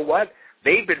that, you know what,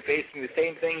 they've been facing the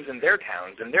same things in their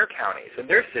towns, in their counties, in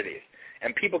their cities,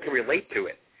 and people can relate to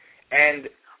it. And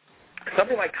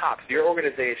something like COPS, your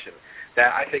organization,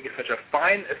 that I think is such a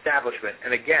fine establishment,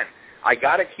 and again, I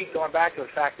got to keep going back to the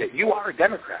fact that you are a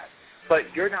Democrat, but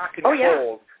you're not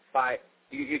controlled by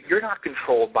you're not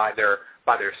controlled by their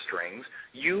strings.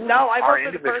 I vote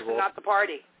for the person, not the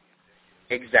party.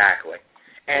 Exactly.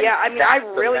 And I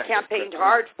really campaigned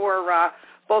hard for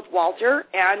both Walter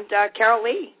and Carol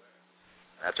Lee.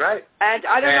 That's right. And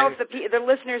I don't know if the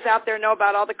listeners out there know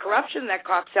about all the corruption that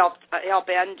COPS help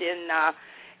end in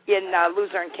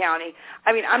Luzerne County.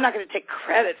 I mean, I'm not going to take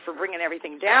credit for bringing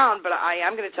everything down, but I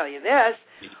am going to tell you this.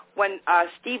 When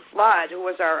Steve Flood, who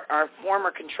was our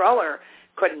former controller,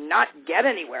 could not get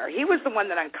anywhere, he was the one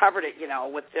that uncovered it,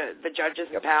 with the judges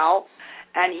in Powell,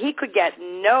 and he could get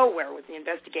nowhere with the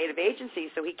investigative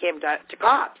agencies, so he came to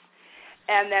COPS.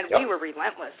 And then we were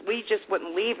relentless. We just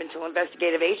wouldn't leave until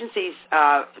investigative agencies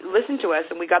listened to us,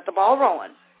 and we got the ball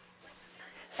rolling.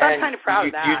 So I'm kind of proud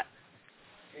of that.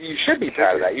 You should be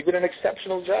proud of that. You did an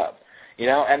exceptional job,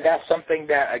 and that's something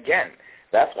that, again,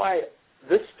 that's why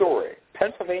this story,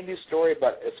 Pennsylvania's story,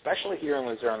 but especially here in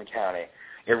Luzerne County,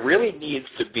 it really needs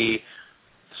to be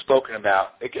spoken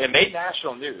about. It made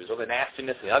national news. All the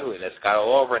nastiness and the ugliness got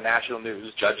all over national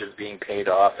news, judges being paid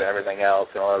off and everything else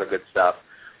and all the good stuff.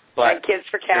 But and kids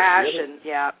for cash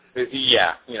really,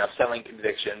 and, selling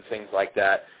convictions, things like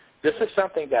that. This is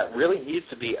something that really needs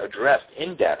to be addressed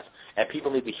in depth, and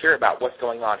people need to hear about what's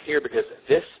going on here because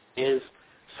this is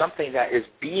something that is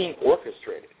being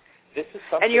orchestrated. This is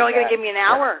something. And you're only going to give me an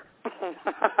hour.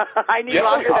 I need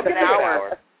longer than an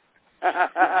hour.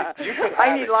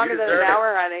 I need longer than an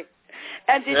hour, honey.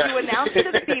 And did you announce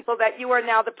to the people that you are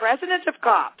now the president of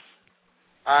COPS?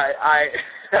 I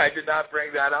did not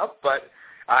bring that up, but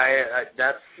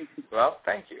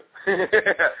thank you.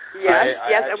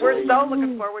 Yes, and we're so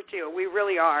looking forward to it. We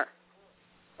really are.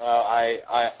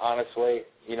 I honestly,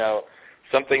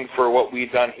 something for what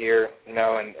we've done here,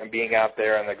 and being out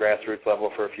there on the grassroots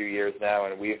level for a few years now,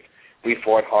 and we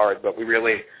fought hard, but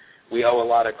we owe a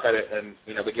lot of credit, and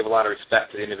we give a lot of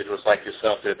respect to individuals like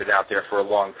yourself that have been out there for a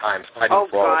long time fighting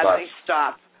for all of us.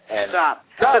 Stop.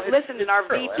 But listen, in our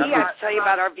VP, I have to tell you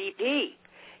about our VP.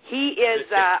 He is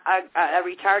a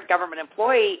retired government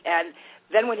employee, and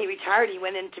then when he retired, he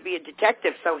went in to be a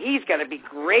detective, so he's going to be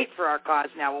great for our cause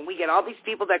now. When we get all these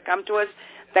people that come to us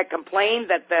that complain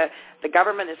that the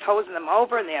government is hosing them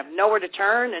over and they have nowhere to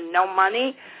turn and no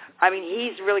money, I mean,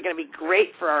 he's really going to be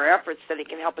great for our efforts that he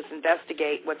can help us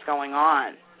investigate what's going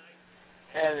on.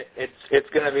 And it's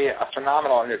going to be a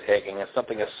phenomenal undertaking. It's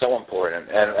something that's so important.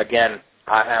 And, again,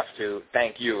 I have to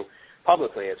thank you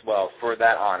publicly as well for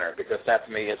that honor, because that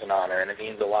to me is an honor, and it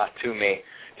means a lot to me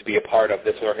to be a part of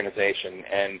this organization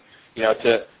and,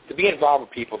 to be involved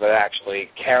with people that actually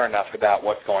care enough about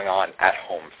what's going on at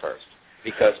home first.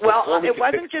 Because it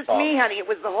wasn't just me, honey. It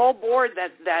was the whole board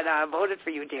that voted for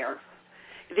you, dear.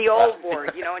 The old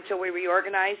board, until we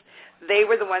reorganized, they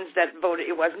were the ones that voted.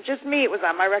 It wasn't just me. It was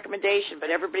on my recommendation, but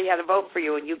everybody had to vote for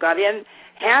you, and you got in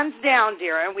hands down,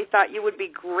 dear, and we thought you would be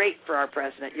great for our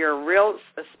president. You're a real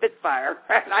spitfire,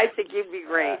 and I think you'd be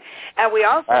great. And we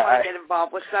also want to get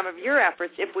involved with some of your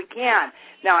efforts if we can.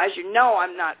 Now, as you know,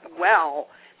 I'm not well,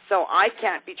 so I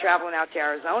can't be traveling out to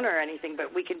Arizona or anything,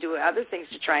 but we can do other things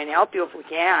to try and help you if we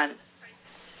can.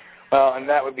 Well, and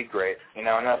that would be great, and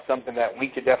that's something that we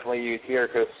could definitely use here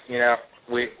because,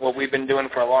 what we've been doing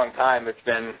for a long time, it's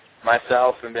been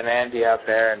myself and been Andy out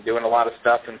there and doing a lot of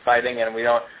stuff and fighting, and we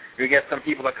get some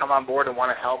people that come on board and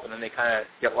want to help, and then they kind of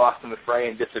get lost in the fray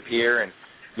and disappear, and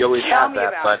you always have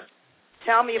that. But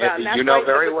tell me about it. You know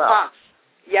very well. Pops.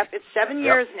 Yep, it's 7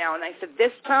 years now, and I said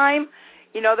this time,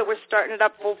 that we're starting it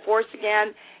up full force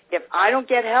again. If I don't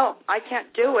get help, I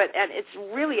can't do it, and it's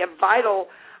really a vital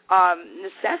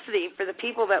necessity for the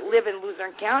people that live in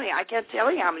Luzerne County. I can't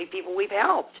tell you how many people we've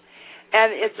helped.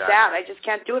 And it's sad. I just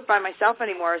can't do it by myself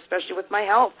anymore, especially with my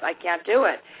health. I can't do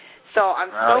it. So I'm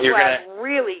so glad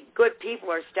really good people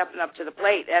are stepping up to the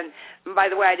plate. And by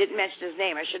the way, I didn't mention his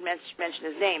name. I should mention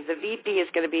his name. The VP is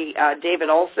going to be David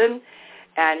Olson,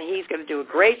 and he's going to do a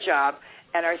great job.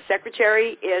 And our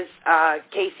secretary is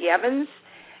Casey Evans,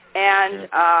 and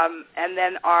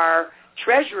then our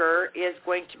treasurer is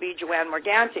going to be Joanne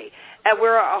Morganti. And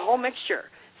we're a whole mixture.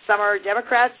 Some are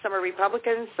Democrats, some are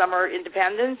Republicans, some are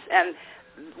independents, and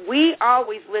we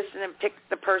always listen and pick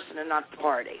the person and not the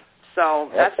party. So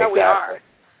that's how we are.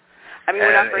 I mean,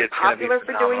 we're not very popular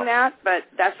for doing that, but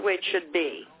that's the way it should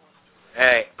be.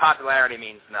 Hey, popularity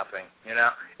means nothing,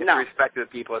 It's respect to the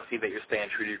people that see that you're staying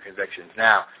true to your convictions.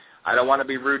 Now, I don't want to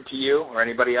be rude to you or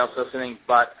anybody else listening,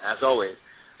 but as always,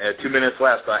 2 minutes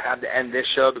left, so I have to end this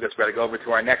show because we've got to go over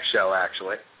to our next show,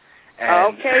 actually.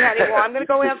 And okay, honey. Well, I'm going to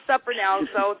go have supper now,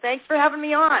 so thanks for having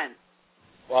me on.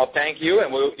 Well, thank you,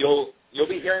 and you'll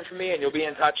be hearing from me, and you'll be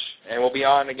in touch, and we'll be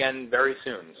on again very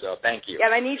soon, so thank you.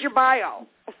 And I need your bio.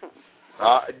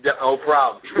 No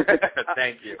problem.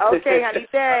 Thank you. Okay, honey,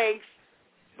 thanks.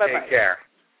 Bye-bye. Take care.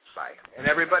 Bye. And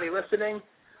everybody listening,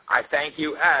 I thank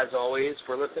you, as always,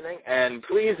 for listening, and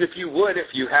please, if you would, if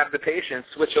you have the patience,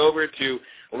 switch over to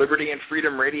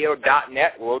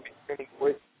libertyandfreedomradio.net. We'll be streaming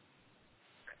voice.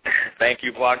 Thank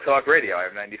you, Blog Talk Radio. I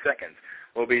have 90 seconds.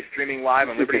 We'll be streaming live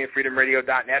on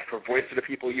libertyandfreedomradio.net for Voice of the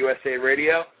People USA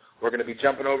Radio. We're going to be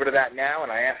jumping over to that now,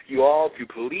 and I ask you all to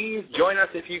please join us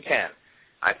if you can.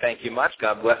 I thank you much.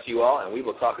 God bless you all, and we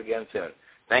will talk again soon.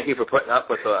 Thank you for putting up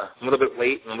with a little bit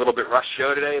late and a little bit rushed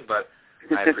show today, but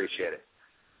I appreciate it.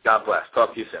 God bless.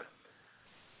 Talk to you soon.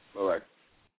 Bye-bye.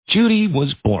 Judy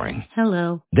was boring.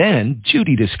 Hello. Then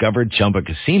Judy discovered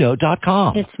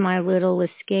ChumbaCasino.com. It's my little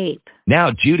escape.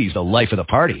 Now Judy's the life of the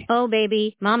party. Oh,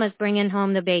 baby, mama's bringing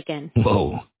home the bacon.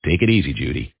 Whoa, take it easy,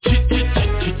 Judy.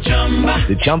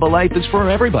 The Chumba life is for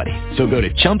everybody. So go to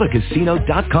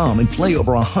ChumbaCasino.com and play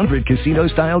over 100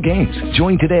 casino-style games.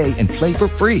 Join today and play for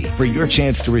free for your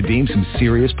chance to redeem some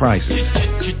serious prizes.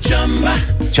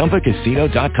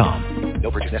 ChumbaCasino.com. No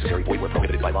purchase necessary. Void where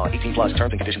prohibited by law. 18 plus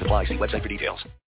terms and conditions apply. See website for details.